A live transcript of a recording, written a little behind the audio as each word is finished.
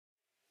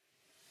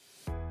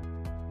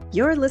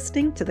You're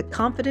listening to the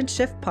Confidence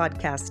Shift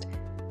podcast.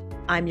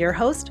 I'm your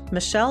host,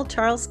 Michelle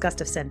Charles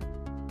Gustafson.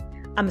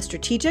 I'm a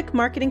strategic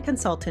marketing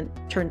consultant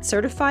turned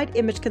certified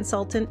image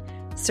consultant,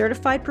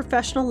 certified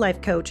professional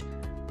life coach,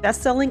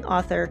 best-selling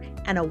author,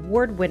 and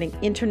award-winning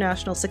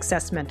international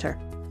success mentor.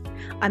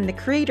 I'm the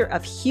creator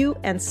of Hue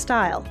and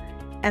Style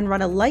and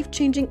run a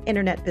life-changing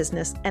internet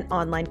business and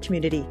online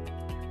community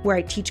where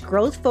I teach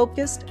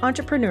growth-focused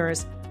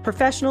entrepreneurs,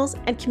 professionals,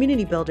 and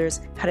community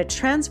builders how to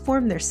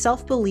transform their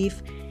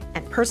self-belief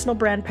and personal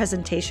brand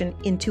presentation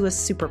into a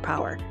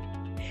superpower.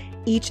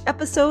 Each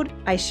episode,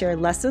 I share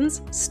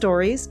lessons,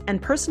 stories, and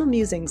personal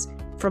musings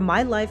from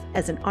my life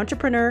as an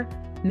entrepreneur,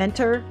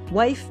 mentor,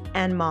 wife,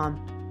 and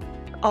mom,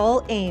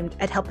 all aimed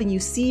at helping you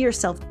see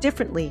yourself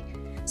differently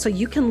so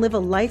you can live a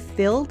life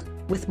filled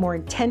with more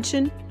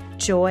intention,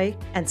 joy,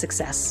 and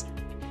success.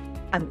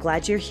 I'm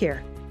glad you're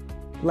here.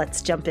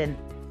 Let's jump in.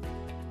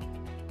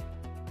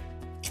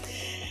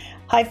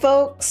 Hi,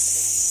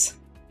 folks.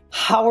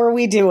 How are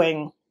we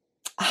doing?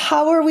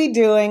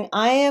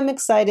 I am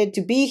excited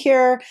to be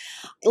here.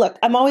 Look,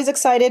 I'm always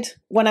excited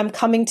when I'm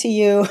coming to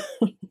you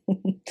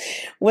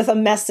with a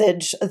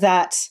message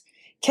that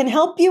can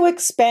help you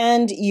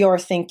expand your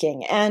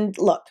thinking. And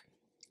look,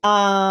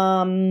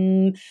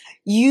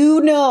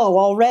 you know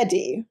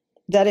already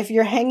that if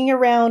you're hanging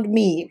around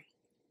me,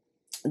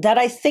 that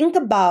I think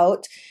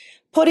about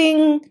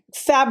putting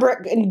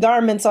fabric and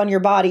garments on your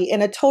body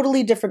in a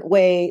totally different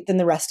way than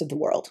the rest of the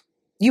world.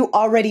 You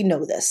already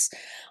know this.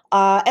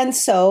 And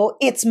so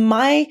it's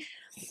my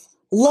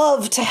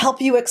love to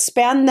help you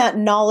expand that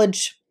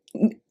knowledge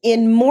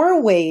in more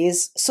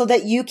ways so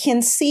that you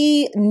can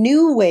see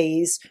new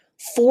ways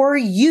for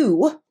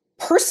you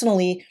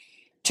personally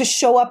to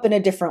show up in a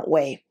different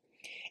way.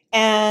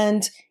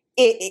 And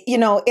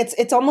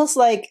it's almost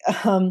like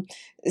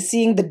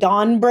seeing the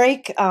dawn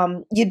break.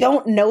 You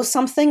don't know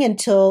something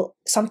until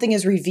something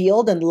is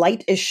revealed and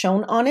light is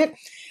shown on it.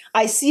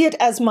 I see it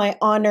as my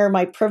honor,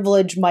 my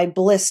privilege, my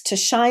bliss to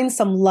shine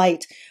some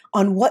light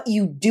on what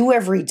you do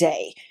every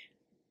day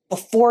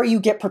before you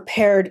get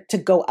prepared to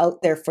go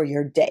out there for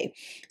your day.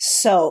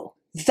 So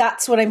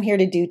that's what I'm here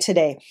to do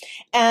today.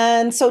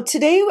 And so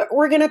today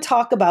we're going to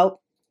talk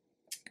about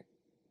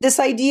this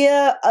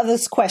idea of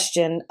this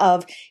question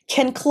of,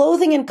 can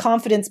clothing and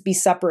confidence be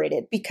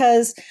separated?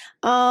 Because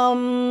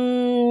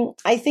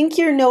I think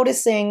you're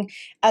noticing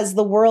as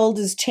the world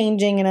is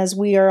changing and as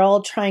we are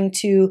all trying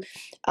to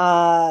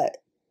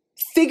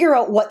figure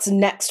out what's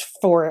next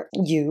for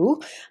you,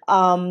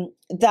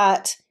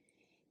 that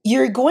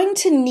you're going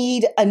to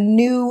need a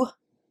new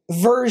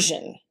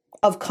version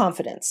of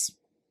confidence.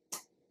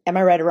 Am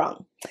I right or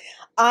wrong?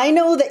 I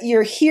know that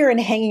you're here and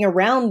hanging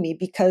around me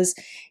because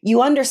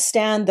you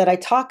understand that I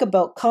talk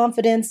about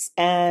confidence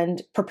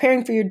and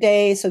preparing for your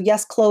day. So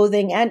yes,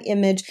 clothing and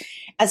image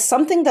as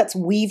something that's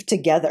weaved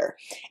together.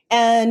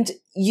 And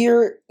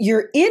you're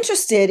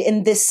interested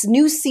in this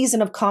new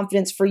season of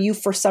confidence for you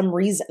for some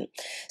reason.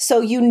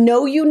 So you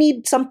know you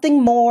need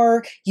something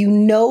more. You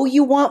know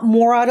you want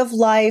more out of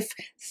life.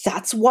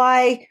 That's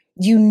why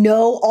you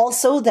know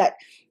also that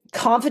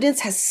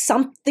confidence has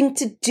something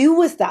to do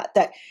with that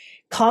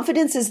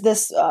confidence is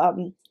this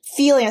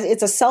feeling.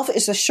 It's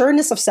a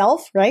sureness of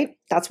self, right?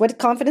 That's what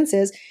confidence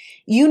is.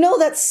 You know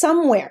that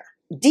somewhere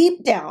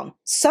deep down,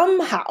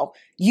 somehow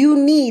you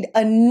need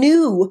a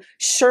new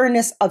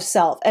sureness of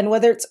self. And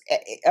whether it's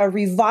a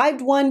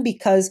revived one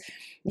because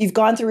you've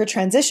gone through a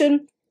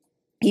transition,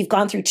 you've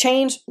gone through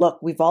change. Look,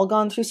 we've all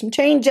gone through some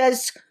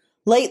changes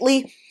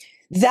lately.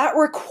 That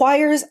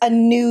requires a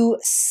new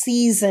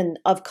season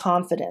of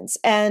confidence.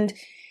 And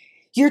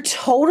you're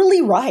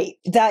totally right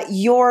that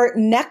your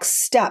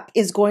next step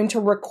is going to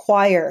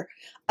require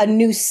a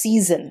new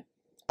season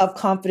of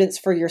confidence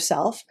for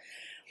yourself.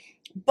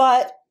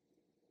 But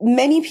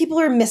many people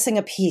are missing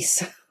a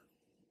piece.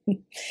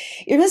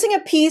 You're missing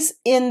a piece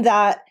in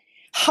that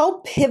how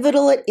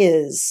pivotal it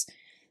is,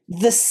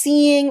 the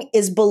seeing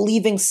is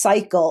believing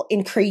cycle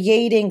in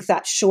creating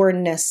that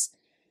sureness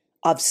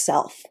of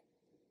self.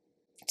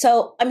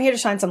 So I'm here to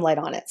shine some light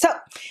on it. So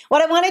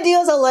what I want to do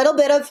is a little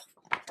bit of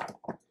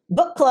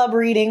book club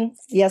reading.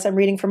 Yes, I'm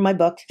reading from my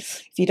book.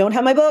 If you don't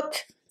have my book,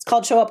 it's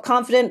called Show Up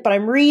Confident, but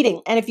I'm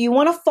reading. And if you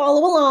want to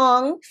follow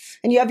along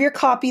and you have your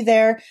copy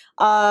there,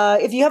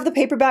 if you have the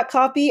paperback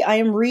copy, I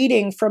am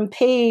reading from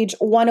page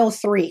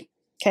 103.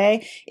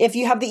 Okay. If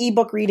you have the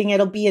ebook reading,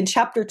 it'll be in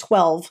chapter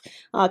 12,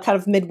 kind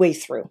of midway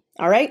through.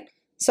 All right.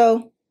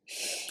 So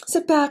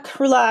sit back,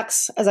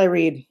 relax as I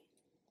read.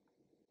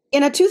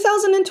 In a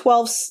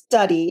 2012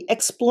 study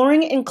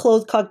exploring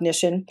enclothed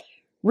cognition,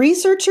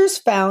 researchers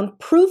found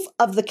proof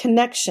of the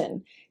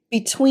connection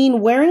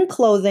between wearing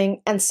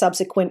clothing and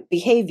subsequent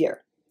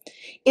behavior.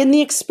 In the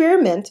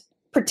experiment,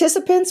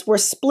 participants were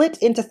split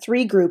into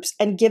 3 groups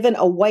and given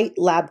a white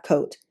lab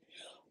coat.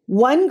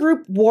 One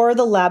group wore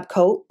the lab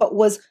coat but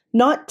was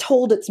not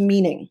told its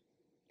meaning.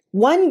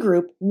 One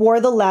group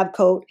wore the lab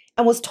coat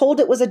and was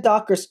told it was a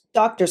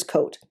doctor's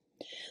coat.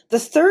 The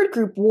third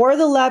group wore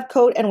the lab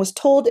coat and was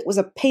told it was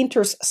a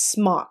painter's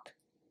smock.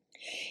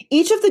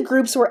 Each of the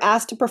groups were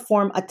asked to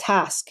perform a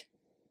task.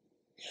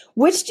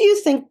 Which do you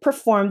think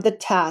performed the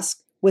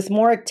task with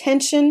more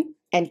attention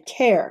and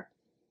care?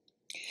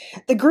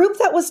 The group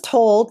that was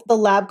told the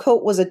lab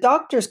coat was a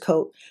doctor's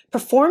coat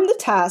performed the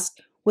task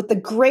with the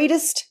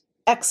greatest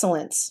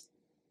excellence.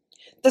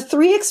 The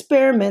 3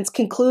 experiments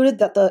concluded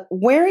that the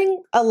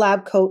wearing a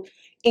lab coat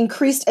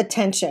increased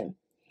attention.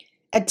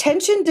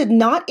 Attention did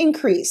not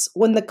increase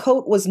when the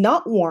coat was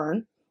not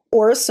worn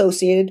or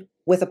associated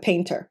with a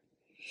painter.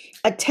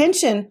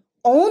 Attention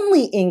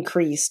only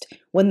increased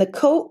when the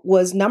coat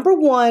was number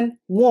 1,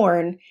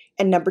 worn,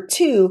 and number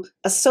 2,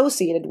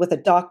 associated with a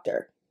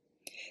doctor.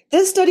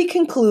 This study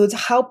concludes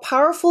how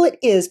powerful it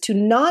is to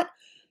not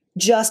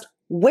just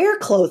wear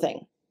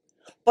clothing,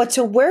 but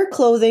to wear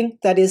clothing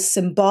that is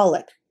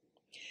symbolic.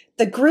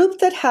 The group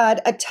that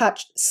had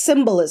attached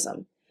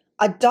symbolism,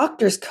 a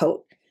doctor's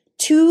coat,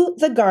 to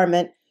the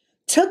garment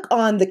took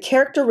on the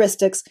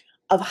characteristics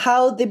of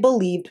how they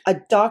believed a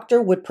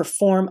doctor would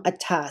perform a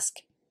task.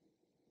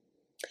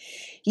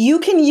 You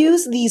can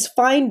use these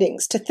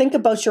findings to think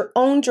about your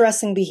own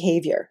dressing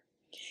behavior.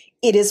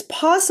 It is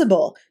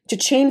possible to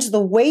change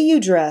the way you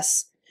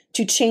dress,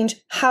 to change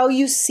how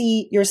you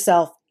see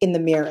yourself in the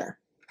mirror.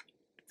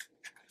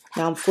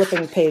 Now I'm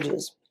flipping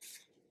pages.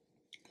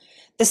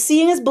 The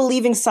seeing is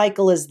believing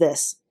cycle is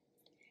this.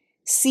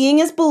 Seeing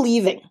is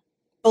believing.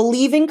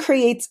 Believing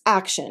creates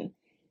action.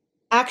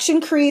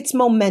 Action creates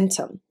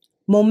momentum.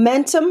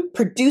 Momentum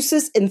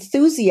produces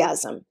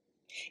enthusiasm.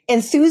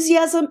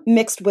 Enthusiasm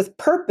mixed with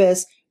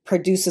purpose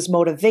produces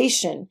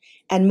motivation,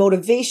 and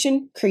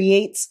motivation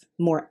creates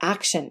more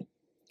action.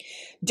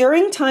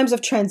 During times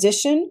of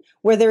transition,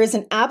 where there is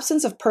an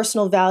absence of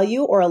personal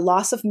value or a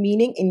loss of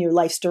meaning in your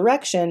life's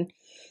direction,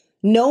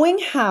 knowing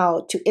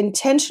how to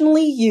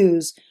intentionally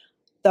use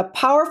the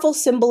powerful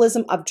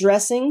symbolism of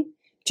dressing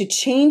to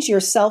change your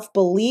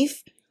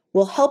self-belief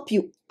will help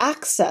you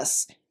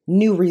access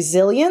new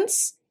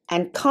resilience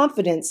and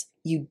confidence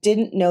you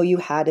didn't know you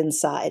had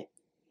inside.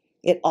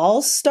 It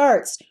all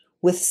starts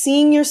with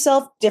seeing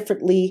yourself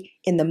differently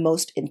in the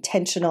most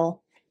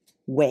intentional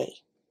way.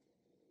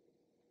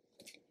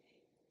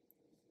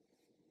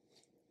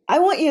 I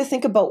want you to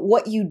think about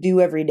what you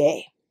do every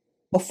day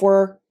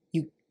before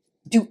you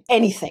do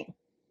anything.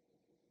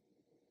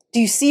 Do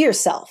you see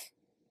yourself?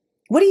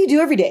 What do you do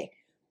every day?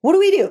 What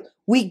do?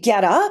 We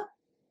get up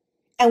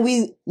and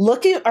we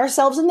look at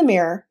ourselves in the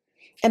mirror,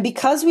 and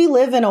because we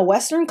live in a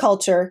Western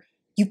culture,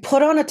 you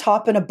put on a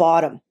top and a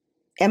bottom.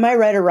 Am I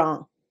right or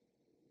wrong?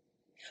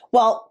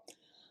 Well,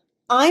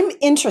 I'm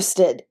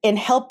interested in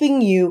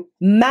helping you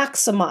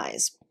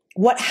maximize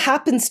what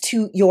happens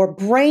to your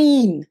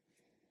brain,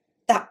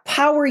 that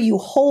power you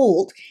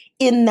hold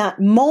in that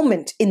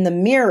moment in the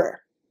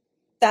mirror,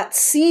 that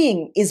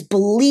seeing is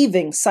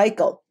believing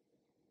cycle.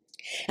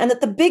 And that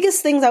the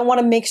biggest things I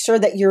want to make sure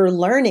that you're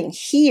learning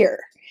here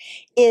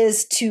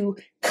is to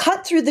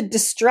cut through the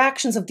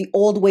distractions of the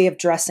old way of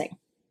dressing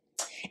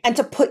and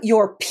to put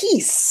your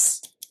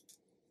peace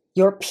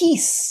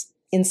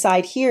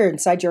inside here,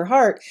 inside your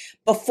heart,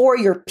 before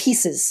your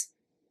pieces.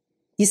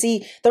 You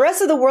see, the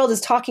rest of the world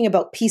is talking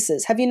about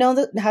pieces. Have you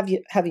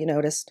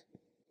noticed?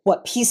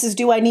 What pieces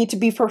do I need to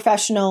be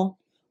professional?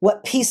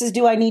 What pieces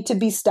do I need to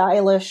be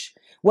stylish?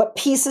 What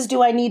pieces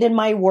do I need in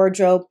my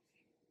wardrobe?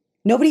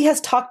 Nobody has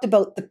talked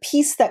about the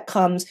peace that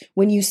comes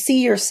when you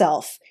see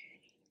yourself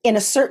in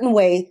a certain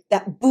way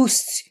that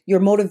boosts your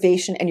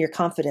motivation and your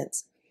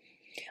confidence.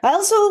 I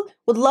also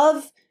would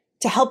love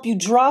to help you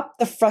drop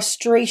the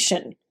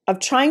frustration of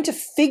trying to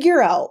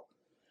figure out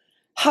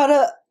how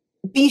to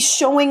be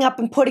showing up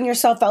and putting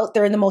yourself out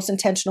there in the most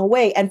intentional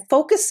way and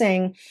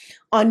focusing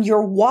on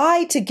your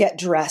why to get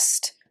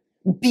dressed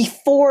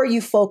before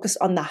you focus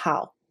on the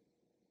how.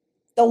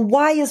 The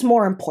why is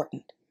more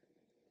important.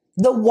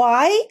 The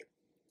why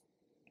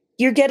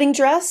you're getting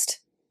dressed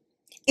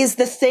is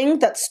the thing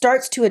that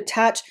starts to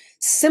attach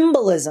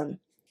symbolism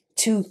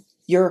to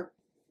your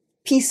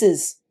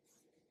pieces.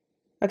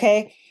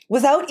 Okay?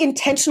 Without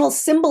intentional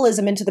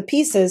symbolism into the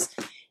pieces,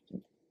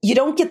 you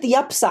don't get the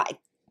upside.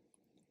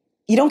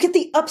 You don't get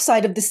the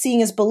upside of the seeing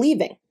is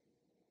believing.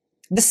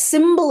 The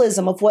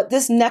symbolism of what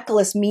this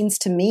necklace means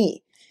to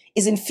me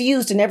is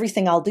infused in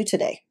everything I'll do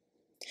today.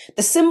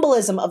 The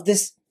symbolism of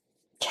this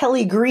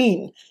Kelly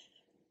green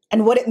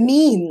and what it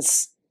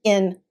means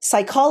in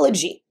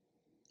psychology,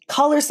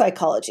 color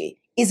psychology,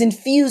 is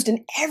infused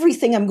in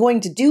everything I'm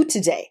going to do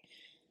today.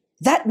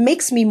 That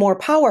makes me more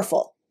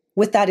powerful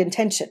with that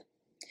intention.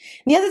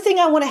 And the other thing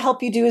I want to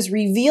help you do is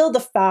reveal the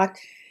fact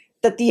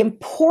that the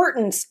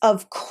importance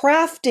of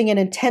crafting an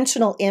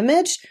intentional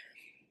image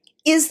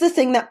is the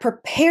thing that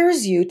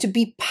prepares you to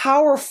be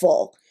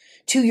powerful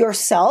to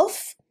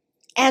yourself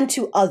and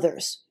to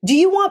others. Do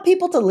you want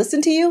people to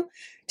listen to you,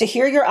 to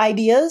hear your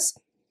ideas,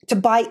 to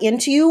buy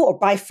into you or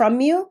buy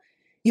from you?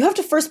 You have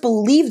to first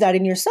believe that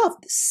in yourself.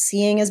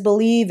 Seeing is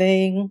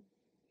believing.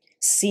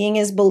 Seeing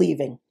is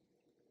believing.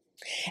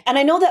 And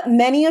I know that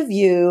many of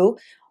you,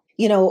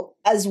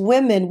 as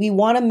women, we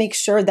want to make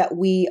sure that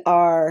we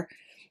are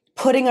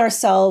putting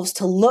ourselves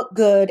to look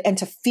good and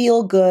to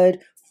feel good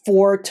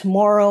for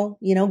tomorrow,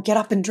 get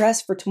up and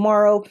dress for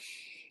tomorrow.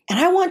 And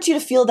I want you to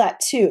feel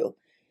that too.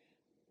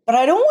 But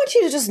I don't want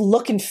you to just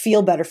look and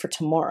feel better for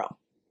tomorrow.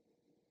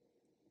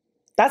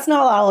 That's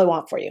not all I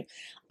want for you.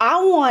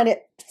 I want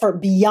it for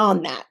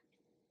beyond that,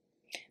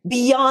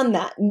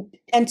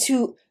 and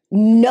to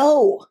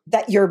know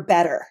that you're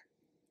better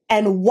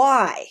and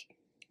why,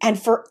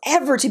 and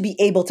forever to be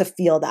able to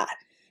feel that.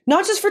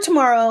 Not just for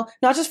tomorrow,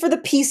 not just for the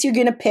piece you're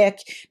going to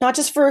pick, not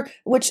just for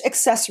which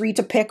accessory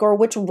to pick or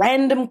which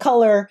random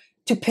color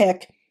to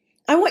pick.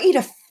 I want you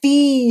to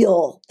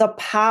feel the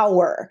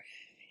power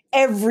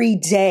every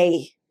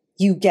day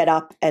you get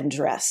up and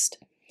dressed.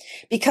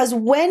 Because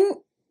when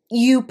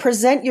you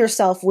present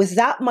yourself with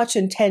that much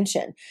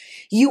intention,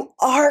 you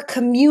are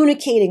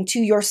communicating to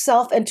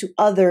yourself and to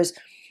others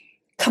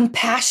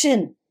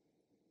compassion,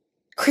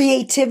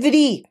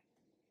 creativity,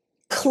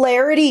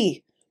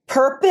 clarity,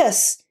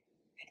 purpose,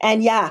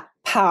 and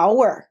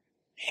power.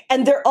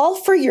 And they're all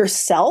for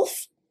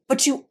yourself,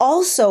 but you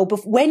also,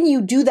 when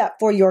you do that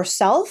for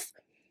yourself,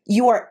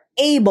 you are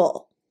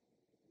able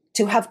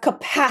to have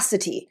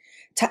capacity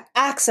to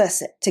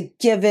access it, to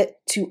give it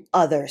to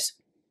others.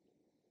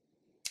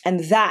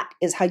 And that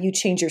is how you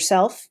change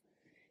yourself,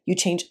 you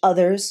change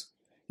others,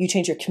 you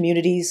change your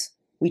communities,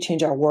 we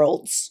change our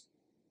worlds.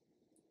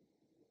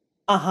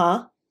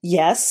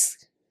 Yes.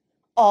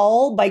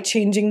 All by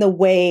changing the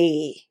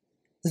way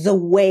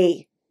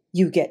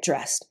you get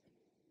dressed.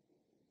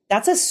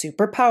 That's a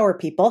superpower,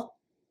 people.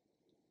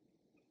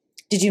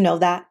 Did you know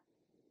that?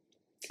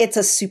 It's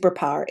a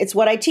superpower. It's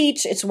what I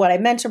teach. It's what I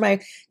mentor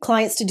my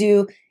clients to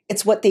do.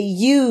 It's what they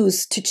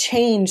use to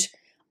change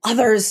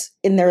others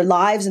in their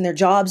lives and their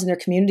jobs and their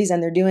communities.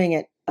 And they're doing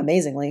it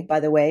amazingly, by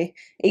the way.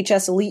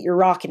 HS Elite, you're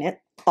rocking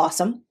it.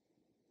 Awesome.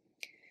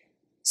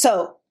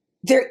 So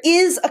there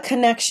is a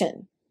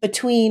connection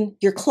between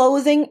your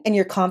clothing and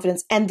your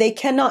confidence, and they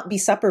cannot be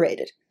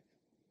separated.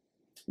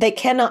 They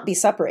cannot be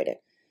separated.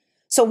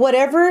 So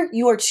whatever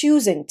you are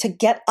choosing to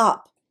get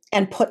up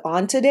and put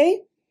on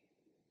today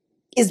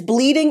is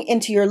bleeding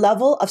into your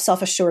level of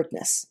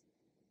self-assuredness.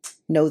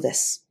 Know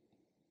this.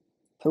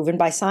 Proven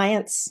by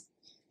science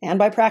and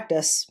by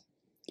practice,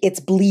 it's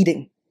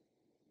bleeding.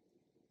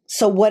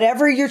 So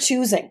whatever you're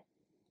choosing,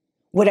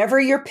 whatever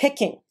you're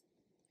picking,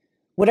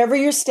 whatever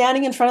you're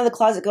standing in front of the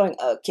closet going,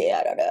 okay,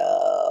 I don't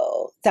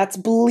know, that's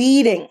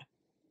bleeding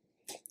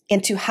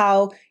into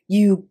how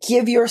you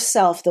give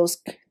yourself those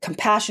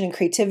compassion and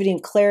creativity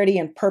and clarity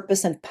and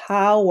purpose and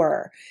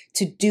power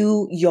to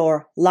do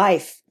your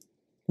life,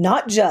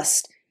 not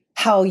just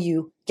how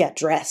you get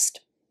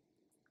dressed.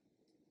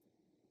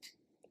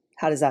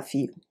 How does that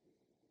feel?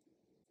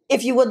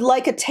 If you would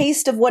like a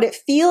taste of what it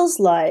feels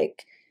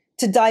like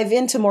to dive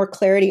into more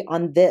clarity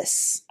on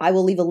this, I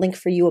will leave a link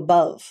for you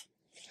above.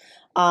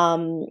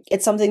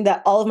 It's something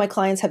that all of my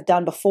clients have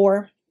done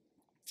before.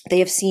 They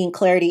have seen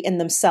clarity in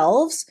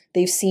themselves.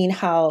 They've seen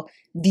how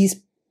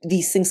these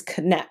things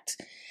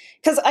connect.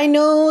 Because I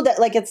know that,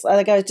 it's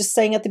like I was just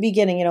saying at the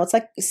beginning, it's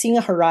like seeing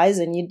a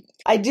horizon.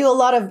 I do a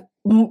lot of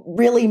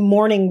really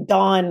morning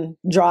dawn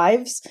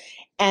drives.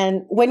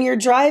 And when you're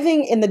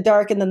driving in the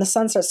dark and then the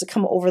sun starts to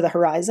come over the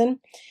horizon,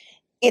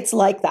 it's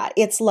like that.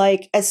 It's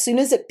like as soon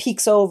as it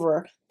peeks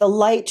over, the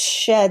light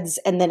sheds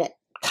and then it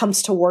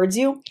comes towards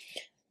you.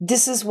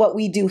 This is what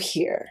we do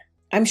here.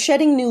 I'm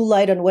shedding new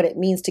light on what it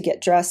means to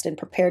get dressed and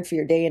prepared for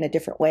your day in a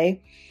different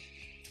way.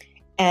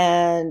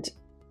 And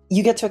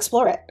you get to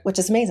explore it, which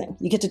is amazing.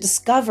 You get to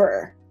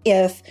discover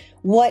if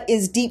what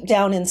is deep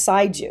down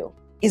inside you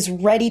is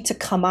ready to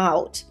come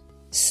out,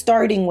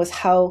 starting with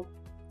how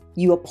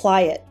you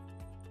apply it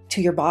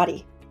to your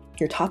body,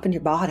 your top and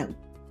your bottom,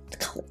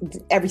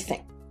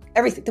 everything,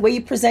 the way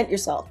you present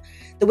yourself,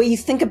 the way you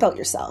think about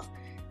yourself,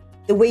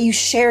 the way you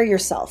share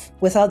yourself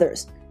with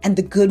others, and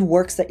the good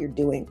works that you're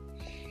doing.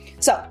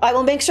 So I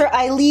will make sure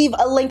I leave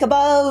a link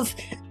above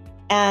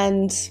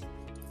and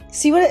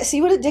see what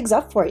it digs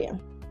up for you.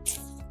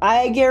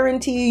 I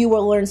guarantee you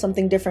will learn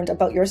something different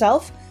about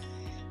yourself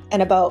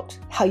and about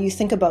how you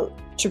think about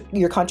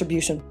your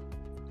contribution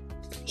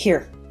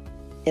here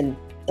in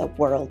the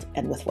world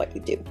and with what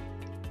you do.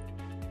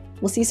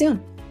 We'll see you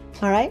soon.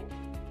 All right?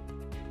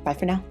 Bye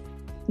for now.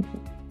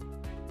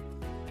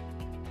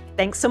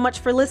 Thanks so much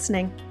for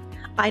listening.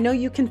 I know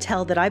you can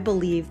tell that I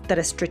believe that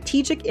a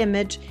strategic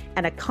image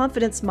and a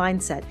confidence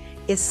mindset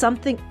is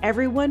something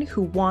everyone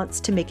who wants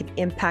to make an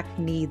impact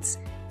needs.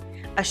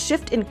 A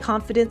shift in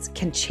confidence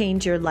can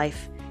change your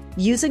life.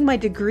 Using my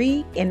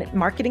degree in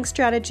marketing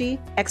strategy,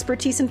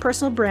 expertise in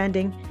personal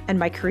branding, and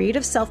my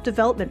creative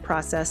self-development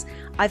process,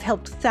 I've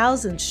helped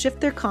thousands shift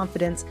their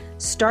confidence,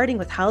 starting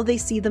with how they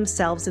see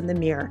themselves in the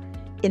mirror,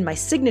 in my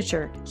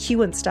signature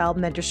Hue & Style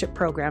mentorship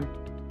program.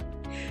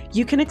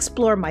 You can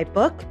explore my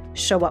book,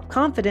 Show Up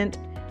Confident,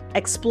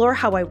 explore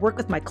how I work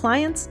with my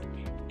clients,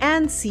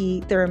 and see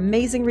their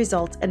amazing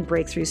results and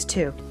breakthroughs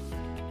too.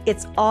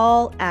 It's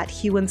all at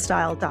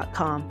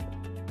hueandstyle.com.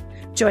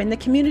 Join the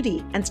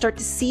community and start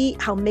to see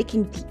how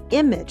making the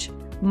image,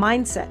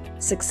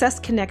 mindset, success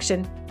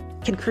connection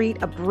can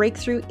create a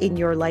breakthrough in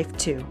your life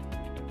too.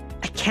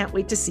 I can't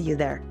wait to see you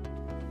there.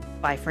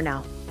 Bye for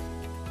now.